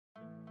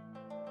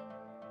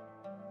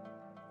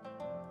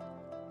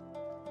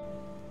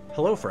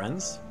Hello,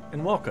 friends,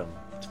 and welcome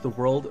to the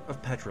world of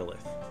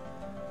Petrolith,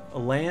 a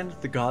land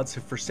the gods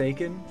have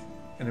forsaken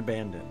and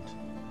abandoned.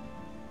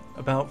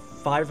 About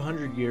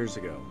 500 years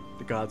ago,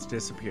 the gods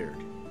disappeared,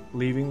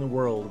 leaving the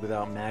world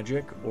without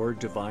magic or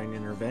divine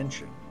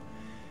intervention.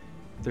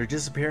 Their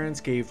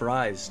disappearance gave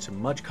rise to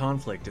much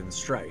conflict and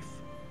strife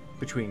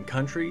between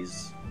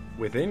countries,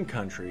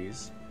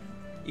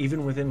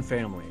 even within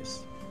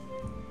families.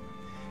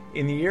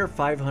 In the year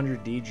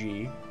 500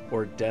 DG,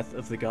 or Death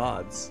of the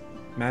Gods,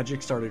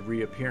 magic started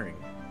reappearing.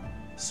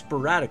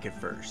 Sporadic at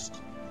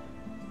first,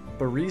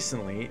 but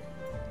recently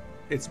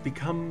it's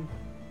become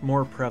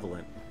more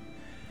prevalent.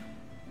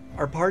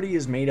 Our party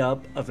is made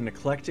up of an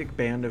eclectic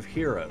band of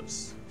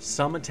heroes,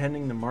 some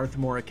attending the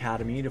Marthamore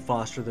Academy to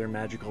foster their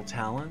magical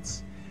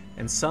talents,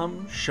 and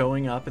some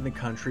showing up in the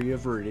country of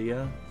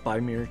Viridia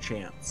by mere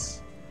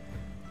chance.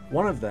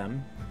 One of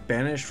them,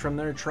 banished from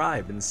their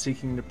tribe and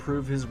seeking to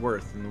prove his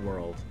worth in the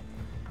world.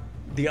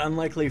 The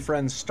unlikely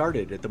friends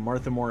started at the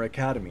Marthamore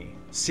Academy,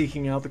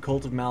 seeking out the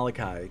cult of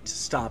Malachi to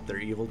stop their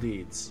evil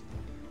deeds.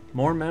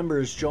 More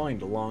members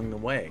joined along the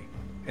way,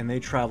 and they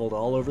traveled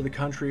all over the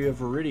country of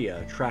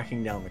Viridia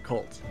tracking down the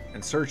cult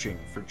and searching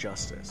for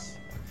justice.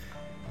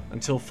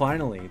 Until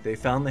finally they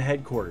found the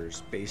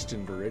headquarters based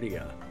in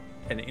Viridia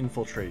and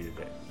infiltrated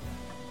it.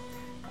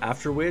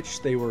 After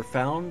which they were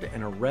found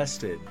and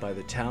arrested by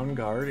the town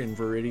guard and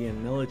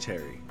Viridian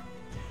military.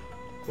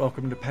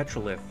 Welcome to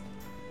Petrolith,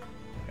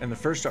 and the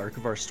first arc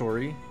of our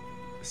story,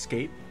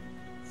 Escape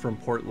from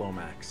Port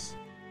Lomax.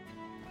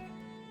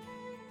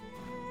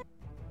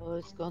 Oh,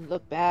 it's gonna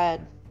look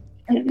bad.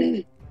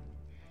 It's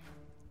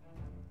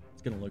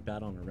gonna look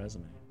bad on a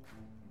resume.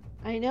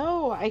 I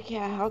know. I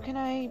can't. How can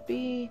I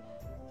be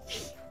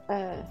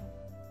a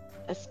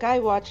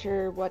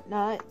skywatcher,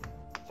 whatnot,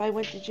 if I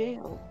went to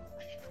jail?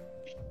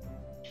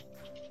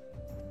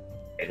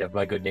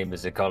 My good name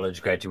is a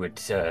college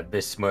graduate,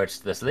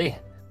 besmirched Leslie.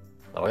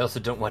 I also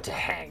don't want to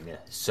hang,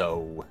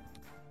 so...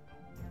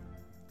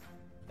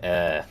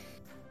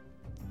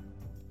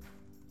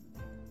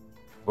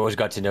 always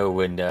got to know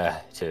when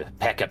to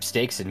pack up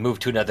stakes and move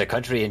to another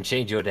country and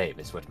change your name,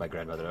 is what my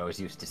grandmother always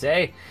used to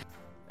say.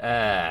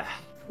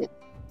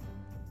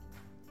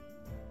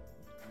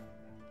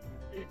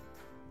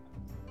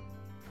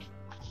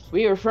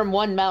 We are from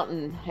one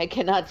mountain. I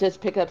cannot just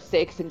pick up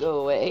stakes and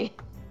go away.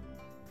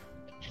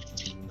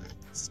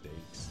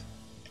 Stakes.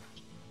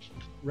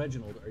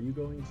 Reginald, are you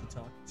going to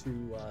talk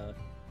to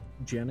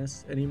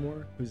Janice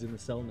anymore, who's in the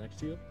cell next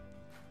to you?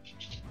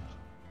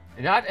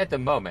 Not at the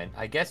moment.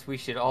 I guess we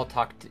should all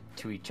talk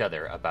to each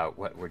other about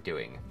what we're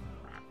doing.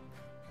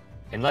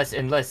 Unless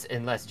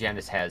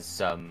Janice has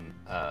some,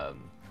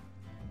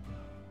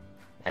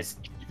 has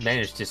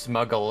managed to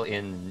smuggle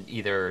in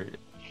either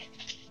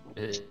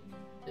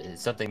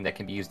something that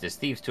can be used as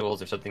thieves'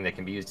 tools or something that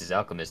can be used as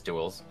alchemist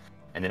tools,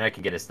 and then I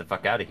can get us the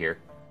fuck out of here.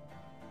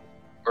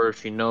 Or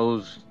if she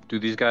knows, do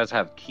these guys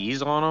have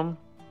keys on them?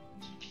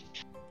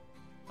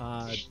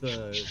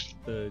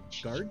 The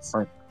guards?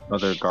 Oh,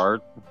 they're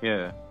guard?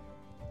 Yeah.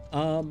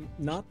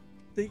 Not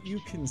that you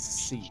can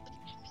see.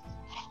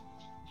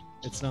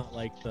 It's not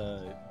like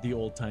the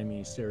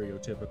old-timey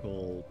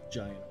stereotypical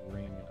giant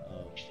ring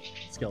of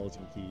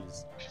skeleton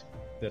keys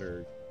that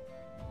are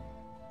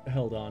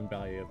held on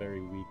by a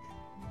very weak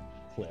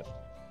clip.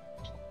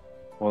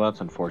 Well,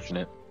 that's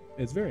unfortunate.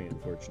 It's very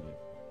unfortunate.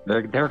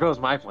 There goes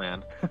my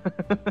plan.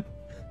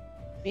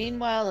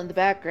 Meanwhile, in the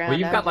background, Well,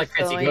 you've I'm got like just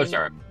fancy going, ghost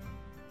arm.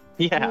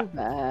 Yeah.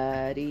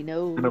 Nobody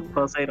knows I'm gonna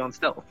plus 8 on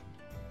stealth.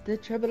 the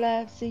trouble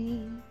I've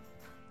seen.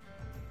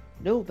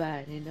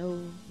 Nobody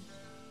knows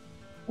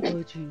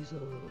what Jesus.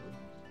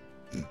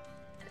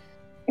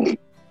 I'm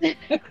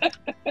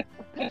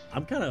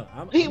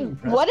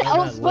impressed What by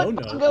else that low would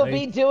note. Pongo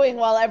be doing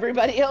while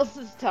everybody else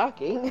is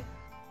talking?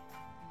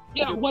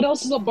 Yeah, what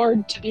else is a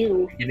bard to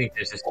do? Beginning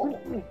to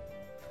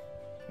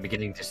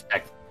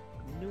suspect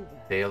Nobody.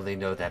 they only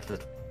know that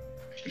little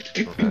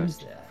verse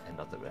there and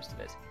not the rest of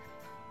it.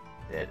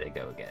 There they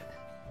go again.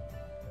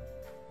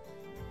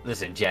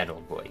 Listen, Jan,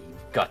 old boy,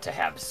 you've got to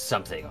have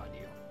something on you.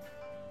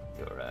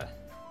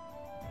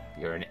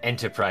 You're an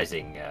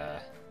enterprising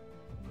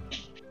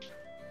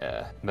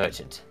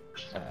merchant,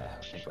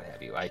 and what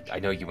have you. I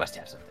know you must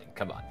have something.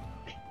 Come on.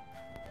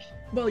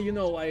 Well,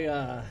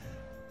 I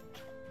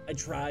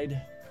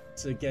tried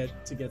to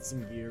get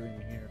some gear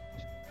in here.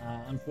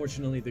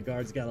 Unfortunately, the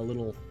guards got a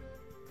little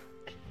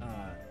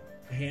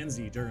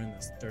handsy during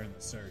the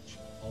search.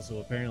 Also,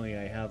 apparently,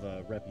 I have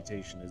a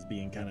reputation as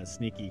being kind of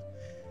sneaky.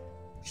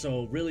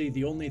 So, really,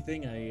 the only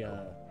thing I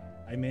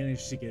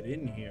managed to get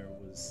in here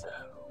was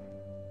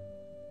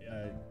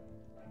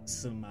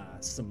some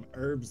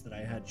herbs that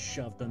I had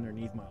shoved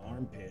underneath my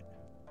armpit.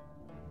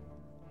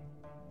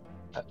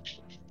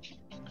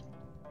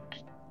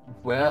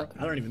 Well,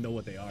 I don't even know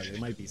what they are. They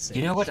might be safe.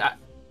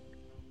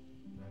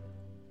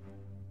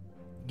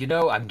 you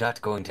know what? I'm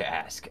not going to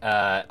ask,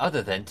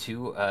 other than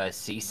to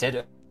see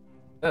said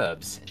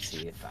herbs and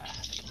see if I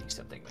can do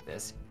something with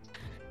this.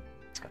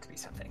 It's got to be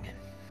something.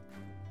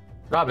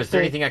 Rob, is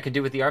there anything I can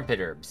do with the armpit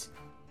herbs?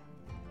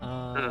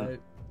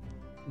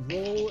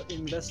 roll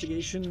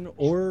investigation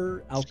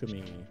or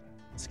alchemy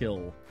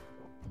skill.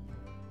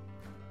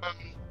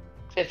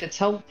 If it's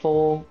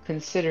helpful,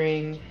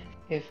 considering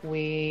if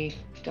we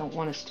don't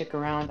want to stick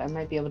around, I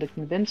might be able to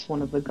convince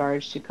one of the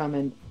guards to come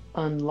and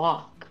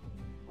unlock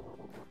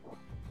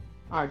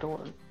our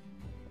door.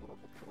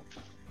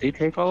 They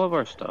take all of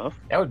our stuff.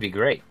 That would be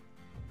great.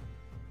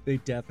 They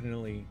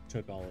definitely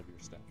took all of your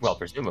stuff. Well,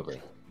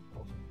 presumably.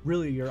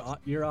 Really,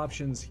 your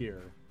options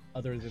here,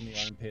 other than the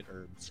armpit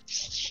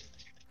herbs,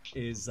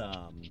 is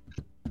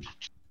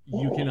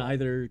you can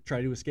either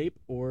try to escape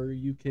or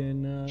you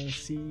can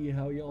see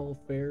how y'all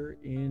fare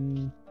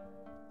in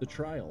the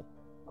trial.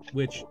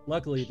 Which,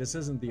 luckily, this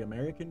isn't the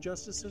American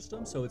justice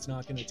system, so it's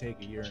not going to take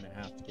a year and a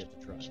half to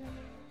get to trial.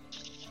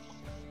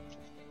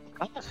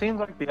 Kind of seems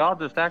like the odds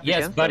are stacked Yes,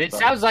 against but us, it though.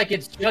 sounds like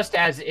it's just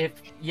as if.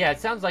 Yeah, it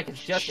sounds like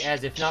it's just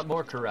as if not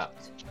more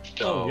corrupt.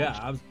 So, Oh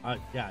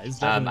yeah, it's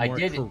definitely I more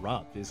did-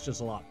 corrupt. It's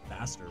just a lot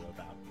faster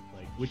about it.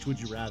 Like, which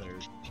would you rather?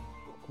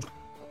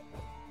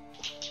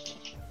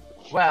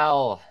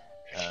 Well,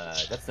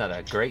 that's not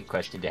a great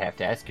question to have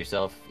to ask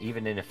yourself,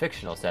 even in a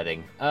fictional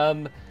setting.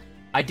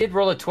 I did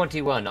roll a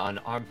 21 on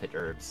armpit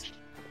herbs.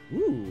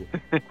 Ooh,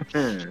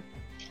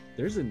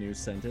 there's a new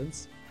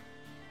sentence.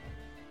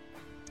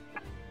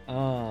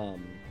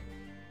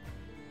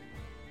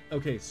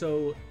 Okay,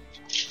 so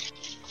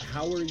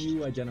how are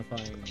you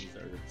identifying these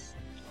herbs?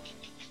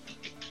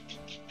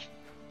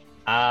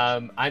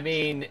 I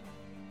mean,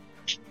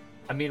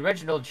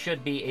 Reginald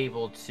should be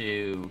able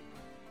to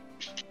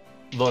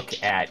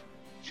look at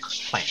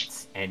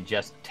plants and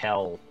just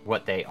tell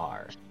what they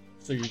are.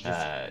 So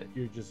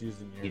you're just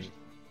using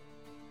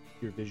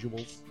your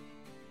visuals.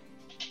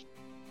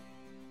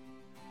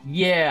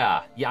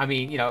 Yeah. I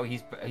mean,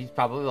 he's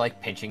probably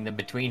like pinching them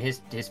between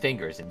his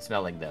fingers and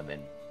smelling them,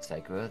 and it's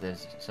like, well,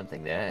 there's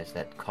something there. Is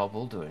that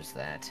cobbled or is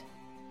that,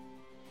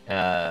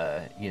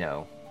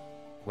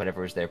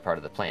 whatever is there part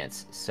of the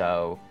plants?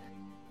 So,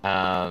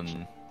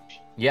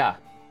 yeah,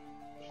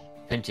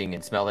 pinching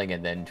and smelling,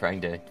 and then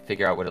trying to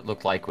figure out what it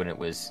looked like when it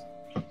was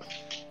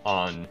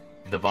on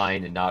the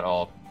vine and not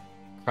all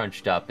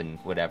crunched up and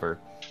whatever.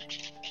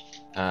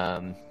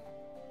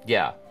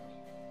 Yeah.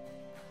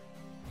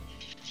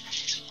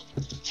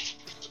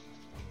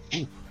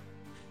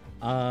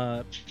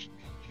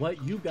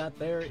 What you got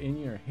there in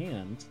your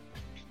hand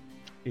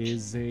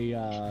is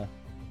a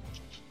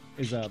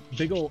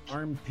big ol'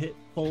 armpit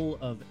full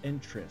of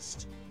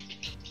interest.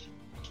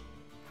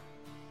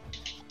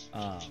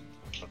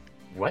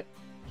 What?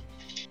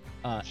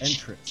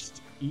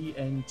 Entrist.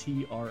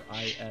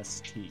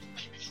 ENTRIST.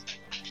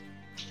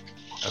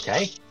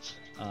 Okay.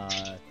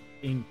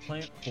 In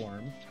plant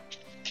form,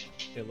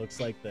 it looks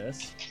like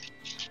this.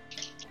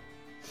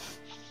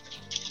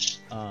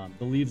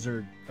 The leaves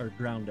are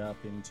ground up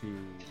into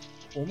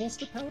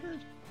almost a powder.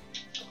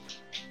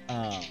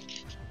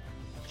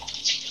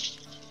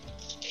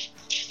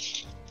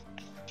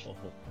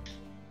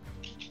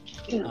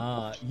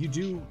 You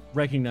do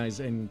recognize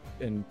and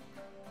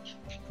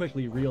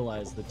quickly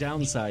realize the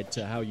downside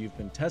to how you've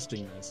been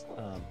testing this.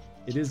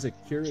 It is a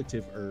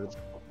curative herb.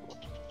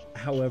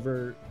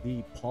 However,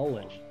 the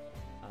pollen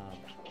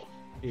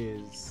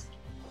is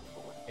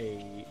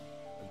a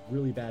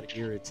really bad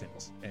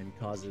irritant and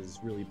causes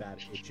really bad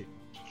itching.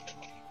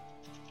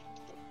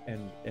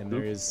 And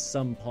there is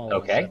some pollen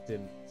Okay. left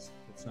in it.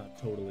 It's not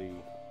totally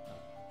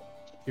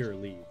pure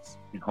leaves.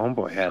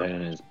 Homeboy had it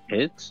in his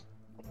pits.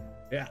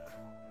 Yeah.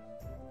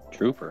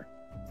 Trooper.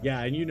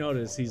 Yeah, and you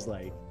notice he's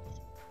like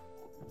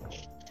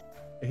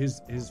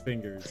his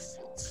fingers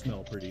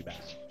smell pretty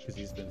bad because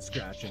he's been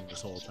scratching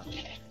this whole time.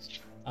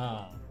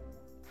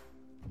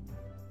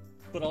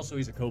 But also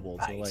he's a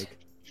kobold, so Right. like,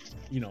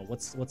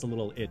 what's a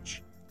little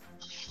itch?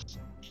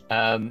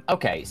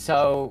 Okay,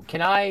 so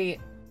can I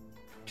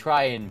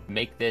try and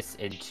make this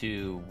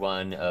into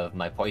one of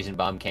my poison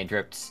bomb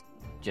cantrips,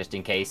 just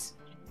in case?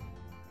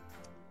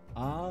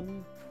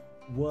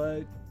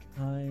 What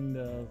kind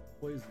of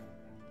poison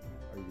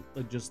are you?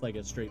 Just like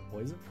a straight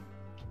poison?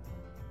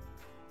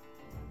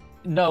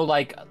 No,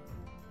 like,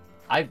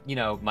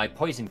 my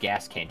poison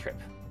gas cantrip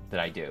that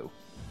I do.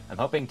 I'm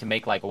hoping to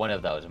make, like, one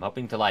of those. I'm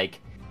hoping to, like,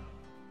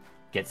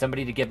 get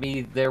somebody to give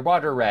me their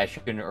water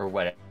ration or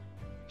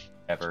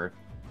whatever.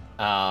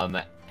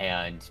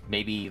 And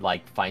maybe,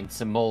 like, find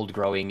some mold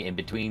growing in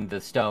between the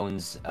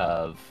stones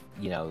of,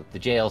 the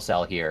jail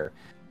cell here.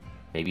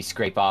 Maybe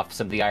scrape off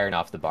some of the iron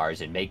off the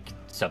bars and make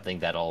something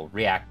that'll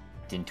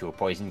react into a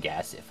poison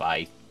gas if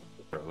I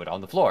throw it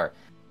on the floor,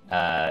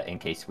 in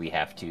case we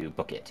have to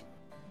book it.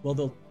 Well,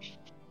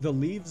 the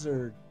leaves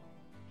are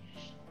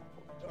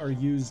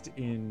used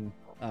in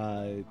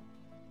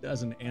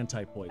as an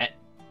anti-poison,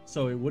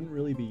 so it wouldn't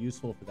really be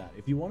useful for that.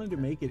 If you wanted to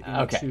make it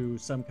into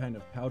some kind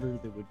of powder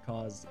that would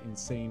cause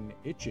insane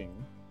itching,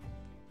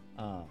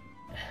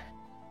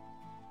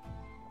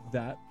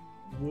 that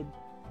would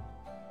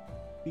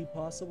be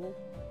possible.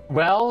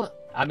 Well,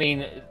 I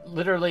mean,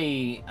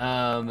 literally,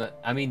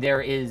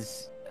 there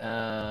is,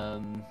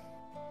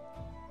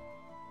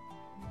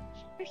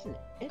 There's an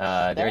itch there's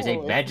a spell,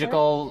 isn't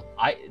magical,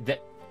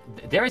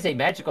 there is a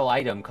magical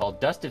item called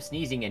Dust of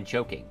Sneezing and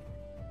Choking,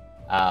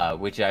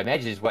 which I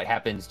imagine is what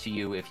happens to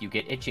you if you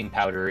get itching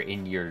powder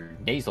in your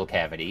nasal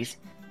cavities.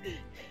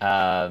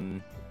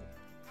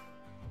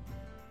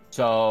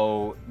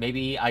 So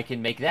maybe I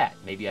can make that.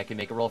 Maybe I can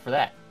make a roll for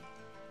that.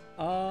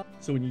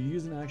 So when you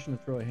use an action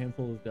to throw a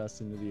handful of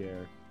dust into the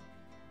air,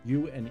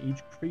 you and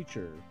each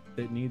creature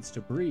that needs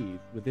to breathe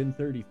within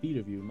 30 feet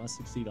of you must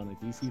succeed on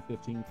a DC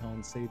 15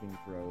 con saving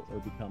throw or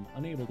become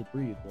unable to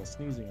breathe while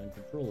sneezing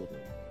uncontrollably.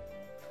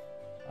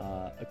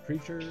 A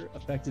creature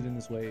affected in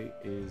this way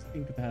is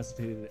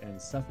incapacitated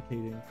and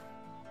suffocating.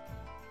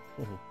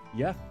 Oh,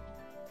 yeah,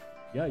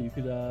 you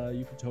could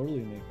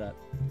totally make that.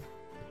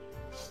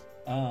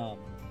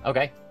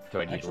 Okay. Do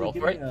I need to roll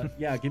for it?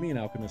 Yeah, give me an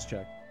alchemist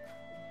check.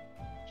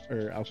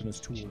 Or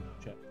alchemist tool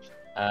check.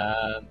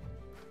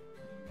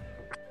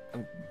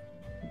 I'm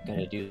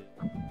gonna do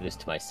this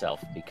to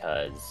myself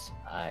because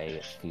I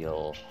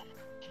feel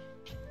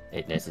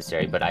it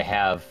necessary, but I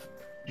have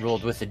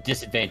rolled with a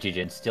disadvantage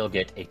and still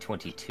get a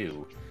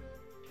 22.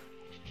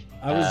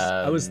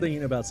 I was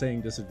thinking about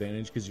saying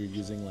disadvantage because you're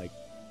using like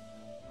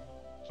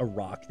a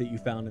rock that you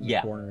found in the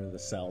corner of the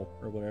cell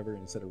or whatever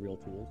instead of real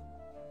tools.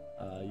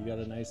 You got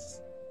a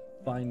nice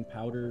fine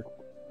powder.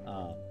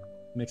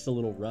 Mix a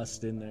little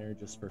rust in there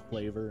just for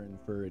flavor and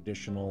for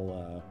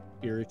additional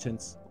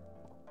irritants.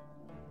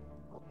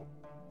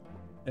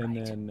 And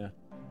then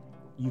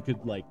you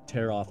could like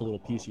tear off a little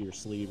piece of your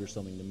sleeve or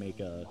something to make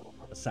a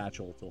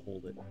satchel to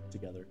hold it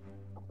together.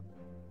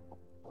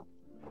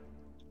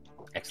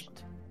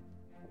 Excellent.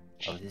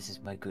 Oh, this is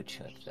my good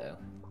shirt, though.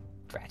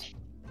 Drat.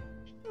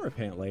 Or a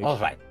pant leg. All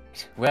right.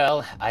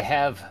 Well, I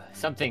have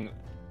something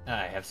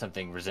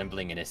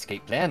resembling an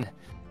escape plan.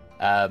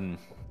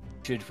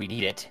 Should we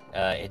need it,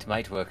 it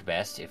might work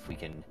best if we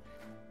can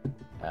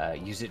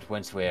use it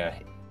once we're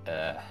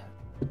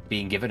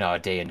being given our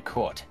day in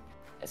court,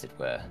 as it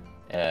were,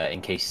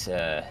 in case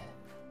this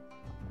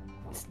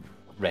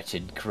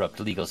wretched, corrupt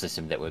legal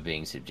system that we're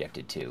being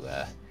subjected to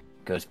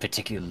goes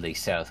particularly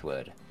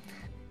southward.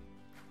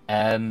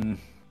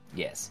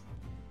 Yes.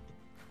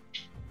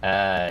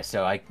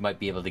 So I might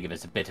be able to give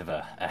us a bit of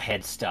a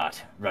head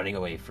start running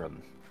away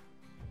from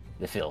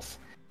the filth.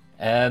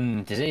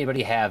 Does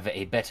anybody have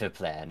a better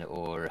plan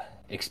or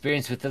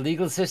experience with the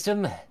legal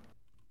system?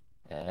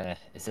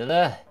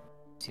 Isilla?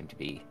 Seem to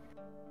be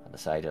on the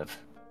side of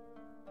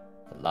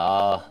the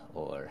law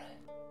or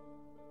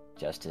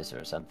justice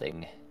or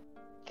something.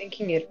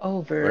 Thinking it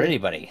over. Or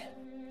anybody.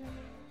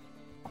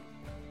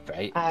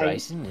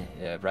 Bryson?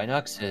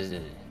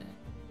 Brynox?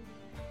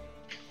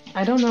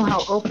 I don't know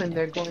how open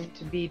they're going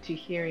to be to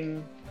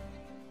hearing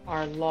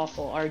our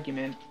lawful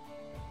argument.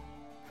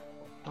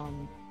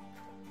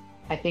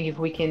 I think if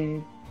we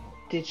can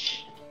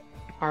ditch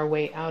our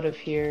way out of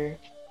here,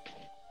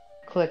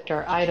 collect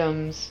our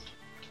items,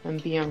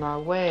 and be on our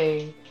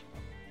way,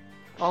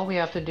 all we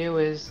have to do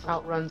is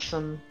outrun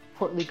some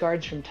portly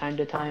guards from time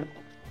to time.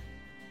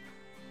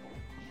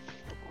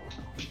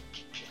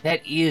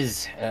 That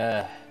is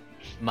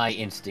my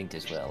instinct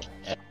as well.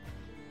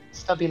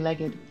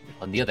 Stubby-legged.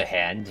 On the other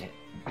hand,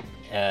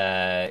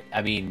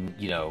 I mean,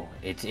 you know,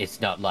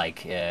 it's not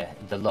like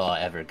the law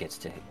ever gets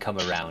to come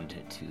around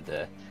to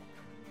the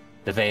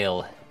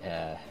Vale,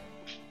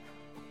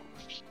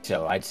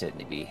 so I'd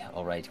certainly be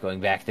all right going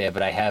back there.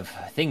 But I have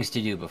things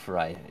to do before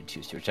I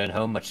choose to return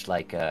home, much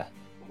like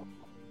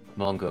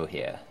Mongo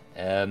here.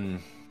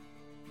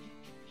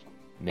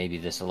 Maybe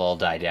this will all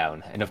die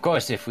down, and of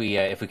course, if we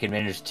can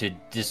manage to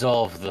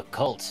dissolve the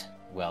cult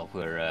while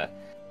we're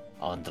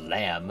on the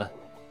lam.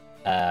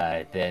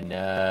 Then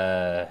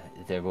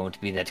there won't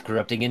be that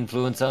corrupting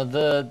influence on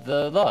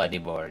the law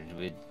anymore.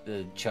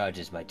 The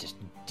charges might just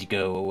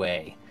go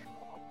away.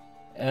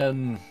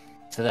 So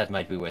that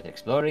might be worth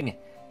exploring.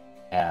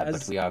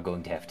 But we are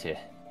going to have to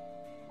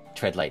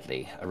tread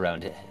lightly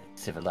around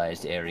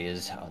civilized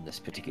areas on this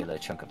particular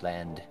chunk of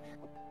land.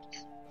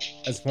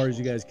 As far as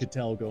you guys could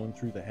tell, going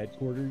through the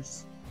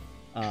headquarters,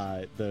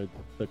 the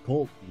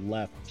cult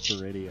left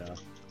Viridia.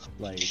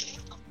 Like,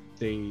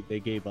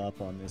 they gave up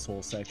on this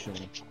whole section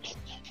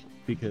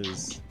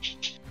because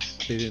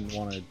they didn't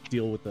want to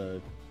deal with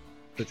the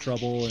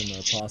trouble and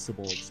the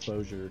possible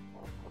exposure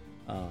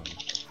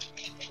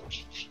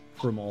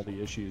from all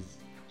the issues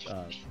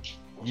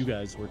you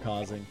guys were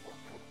causing.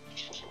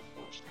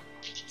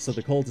 So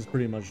the cult is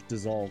pretty much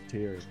dissolved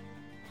here.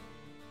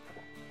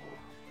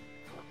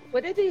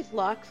 What do these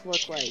locks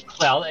look like?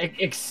 Well, I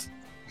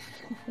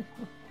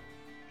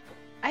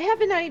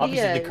have an idea.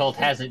 Obviously, the cult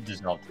hasn't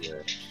dissolved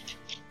here.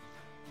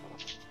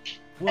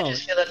 Well, I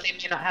just feel that they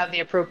may not have the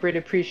appropriate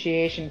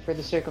appreciation for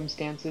the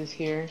circumstances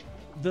here.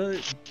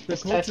 the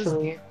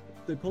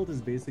cult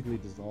is basically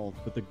dissolved,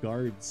 but the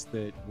guards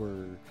that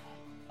were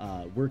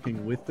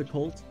working with the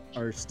cult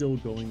are still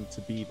going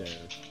to be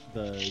there.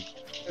 The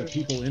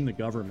people in the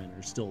government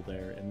are still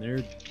there, and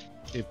they're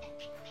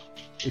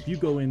if you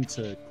go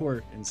into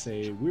court and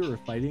say we were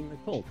fighting the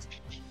cult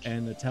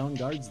and the town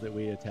guards that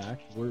we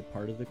attacked were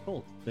part of the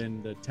cult,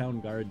 then the town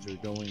guards are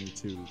going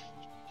to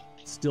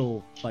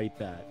still fight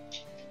that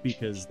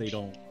because they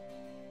don't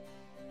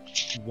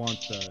want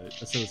the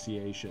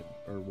association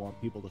or want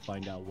people to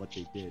find out what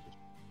they did.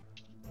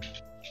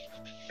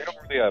 They don't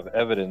really have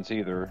evidence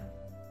either.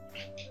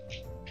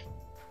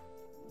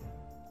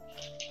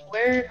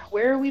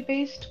 Where are we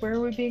based? Where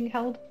are we being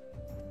held?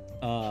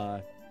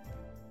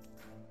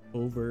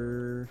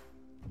 Over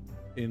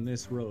in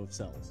this row of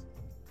cells.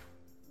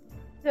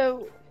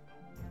 So,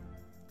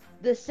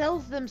 the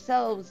cells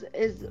themselves,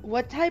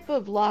 what type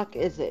of lock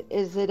is it?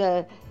 Is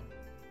it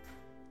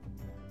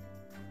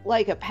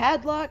like a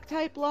padlock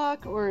type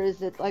lock, or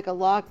is it like a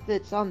lock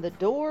that's on the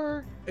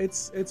door?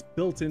 It's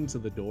built into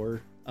the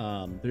door.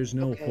 There's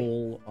no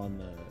hole on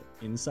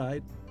the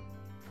inside.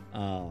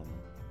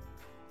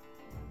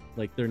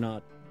 Like they're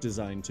not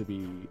designed to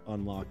be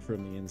unlocked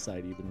from the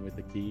inside even with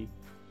a key.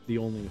 The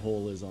only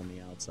hole is on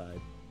the outside.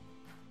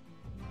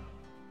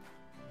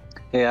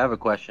 Hey, I have a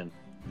question.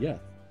 Yeah.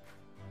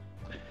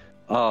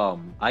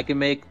 I can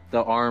make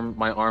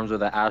my arms or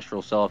the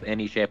astral self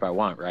any shape I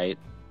want, right?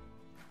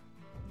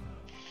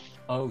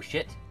 Oh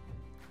shit.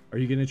 Are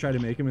you gonna try to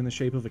make him in the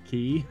shape of a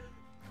key?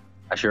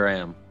 I sure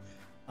am.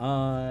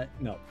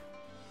 No.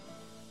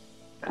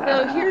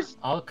 So here's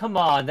Oh come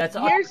on, that's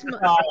Here's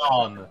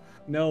awesome.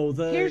 No,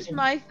 here's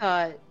my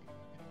thought.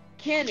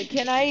 Can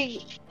I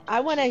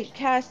want to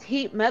cast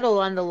heat metal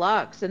on the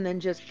locks and then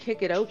just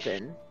kick it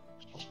open.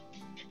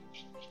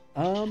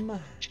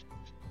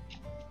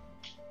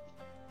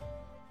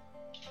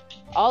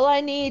 All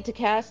I need to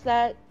cast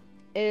that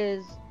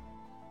is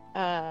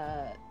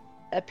a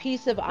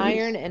piece of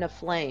iron and a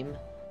flame.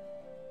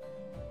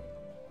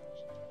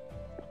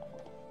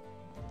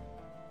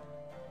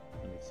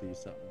 Let me see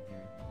something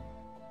here.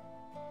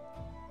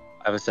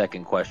 I have a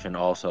second question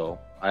also.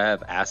 I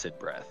have acid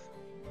breath.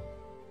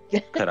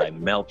 Could I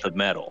melt the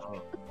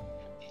metal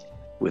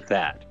with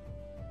that?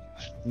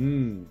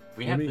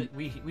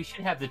 We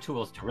should have the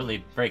tools to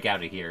really break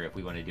out of here if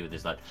we want to do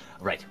this.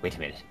 Right, wait a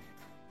minute.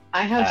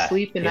 I have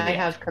sleep and here we I are.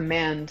 have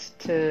command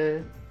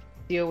to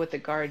deal with the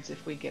guards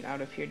if we get out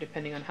of here,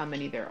 depending on how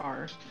many there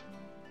are.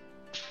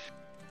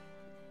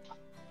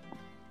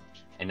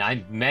 And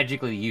I'm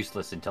magically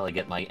useless until I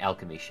get my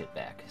alchemy shit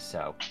back.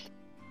 So,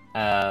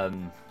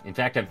 in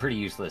fact, I'm pretty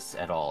useless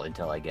at all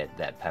until I get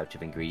that pouch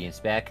of ingredients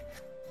back.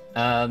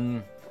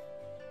 I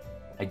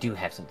do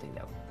have something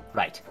though.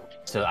 Right.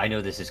 So I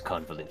know this is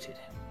convoluted,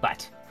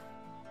 but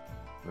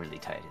I'm really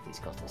tired of these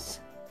cultists.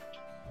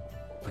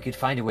 If we could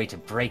find a way to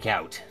break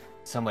out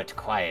somewhat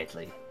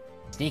quietly,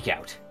 sneak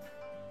out,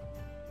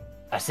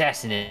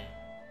 assassinate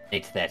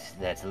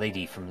that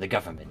lady from the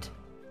government,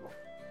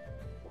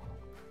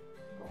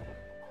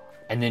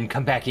 and then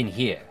come back in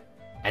here,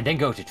 and then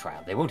go to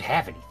trial. They won't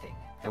have anything.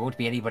 There won't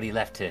be anybody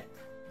left to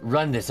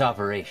run this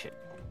operation.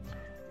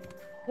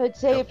 I'd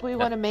say if we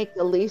want to make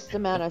the least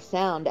amount of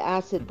sound,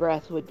 acid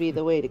breath would be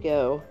the way to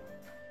go.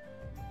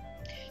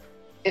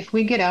 If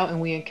we get out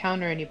and we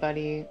encounter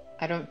anybody,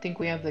 I don't think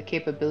we have the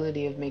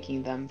capability of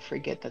making them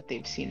forget that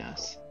they've seen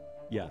us.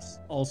 Yes.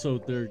 Also,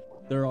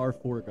 there are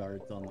 4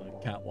 guards on the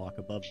catwalk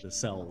above the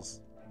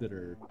cells that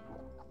are,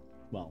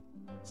 well,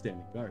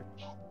 standing guard.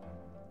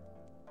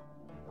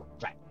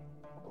 Right.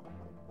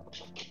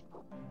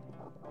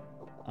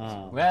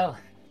 Well,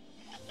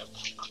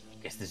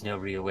 Guess there's no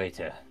real way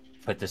to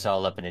put this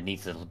all up in a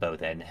neat little bow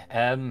then.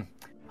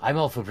 I'm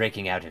all for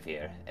breaking out of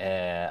here,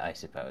 I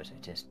suppose. I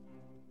just...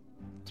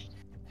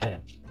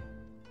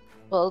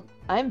 Well,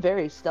 I'm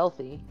very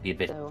stealthy. be a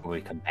bit so- before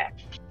we come back.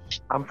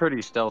 I'm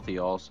pretty stealthy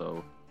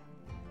also,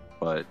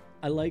 but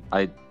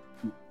I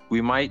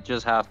we might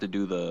just have to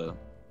do the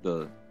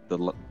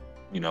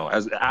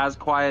as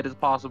quiet as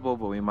possible,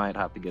 but we might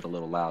have to get a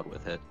little loud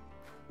with it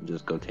and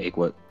just go take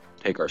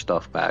our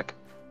stuff back.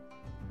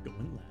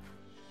 going loud.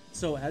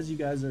 So as you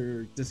guys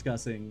are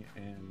discussing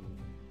and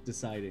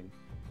deciding,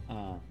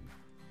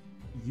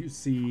 you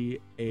see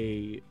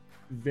a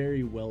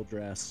very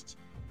well-dressed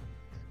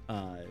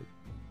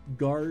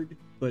guard,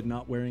 but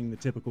not wearing the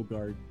typical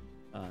guard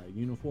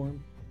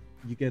uniform.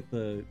 You get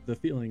the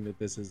feeling that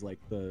this is like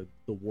the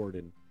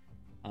warden,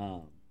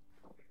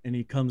 and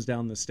he comes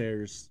down the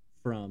stairs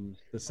from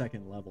the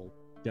second level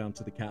down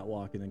to the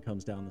catwalk, and then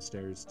comes down the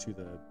stairs to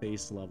the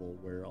base level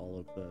where all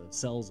of the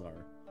cells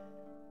are,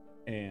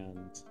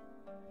 and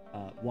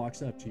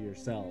walks up to your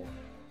cells,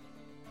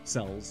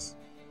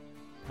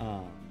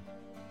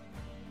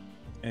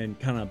 and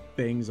kind of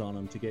bangs on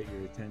them to get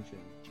your attention.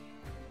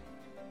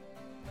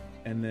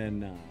 And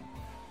then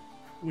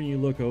when you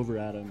look over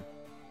at him,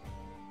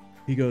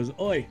 he goes,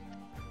 "Oi,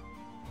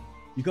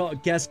 you got a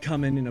guest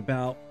coming in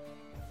about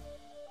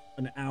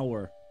an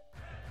hour.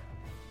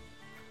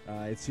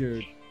 It's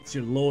your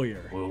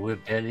lawyer." Well, we're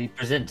barely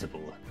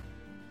presentable.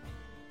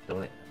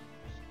 So,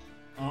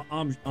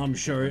 I'm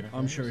sure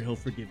he'll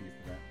forgive you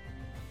for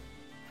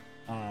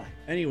that.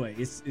 Anyway,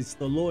 it's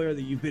the lawyer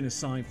that you've been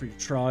assigned for your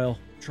trial.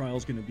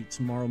 Trial's gonna be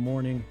tomorrow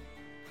morning.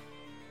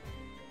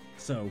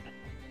 So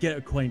get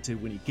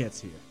acquainted when he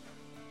gets here.